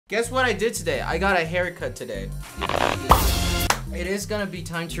Guess what I did today? I got a haircut today. It is gonna be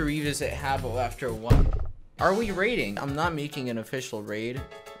time to revisit Habbo after a while. Are we raiding? I'm not making an official raid,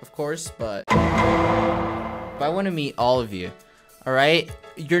 of course, but I want to meet all of you. All right,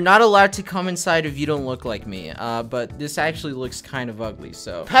 you're not allowed to come inside if you don't look like me, but this actually looks kind of ugly,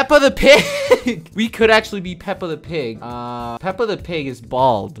 so Peppa the Pig. We could actually be Peppa the Pig. Peppa the Pig is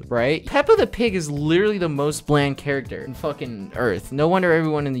bald, right? Peppa the Pig is literally the most bland character in fucking Earth. No wonder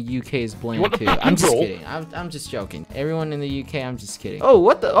everyone in the UK is bland too. I'm just kidding. I'm just joking. Everyone in the UK, I'm just kidding. Oh,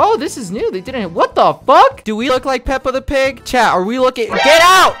 what the? Oh, this is new. They didn't. What the fuck? Do we look like Peppa the Pig? Chat, are we looking? Get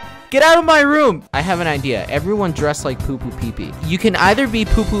out! Get out of my room! I have an idea. Everyone dress like Poo Poo Pee Pee. You can either be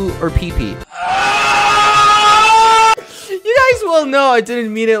Poo Poo or Pee Pee. You guys will know I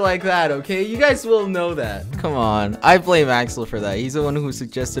didn't mean it like that, okay? You guys will know that. Come on. I blame Axel for that. He's the one who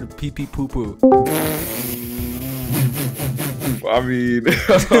suggested Pee Pee Poo Poo. I mean,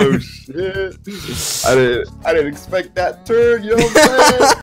 oh shit. I didn't expect that turn, you know what I'm saying?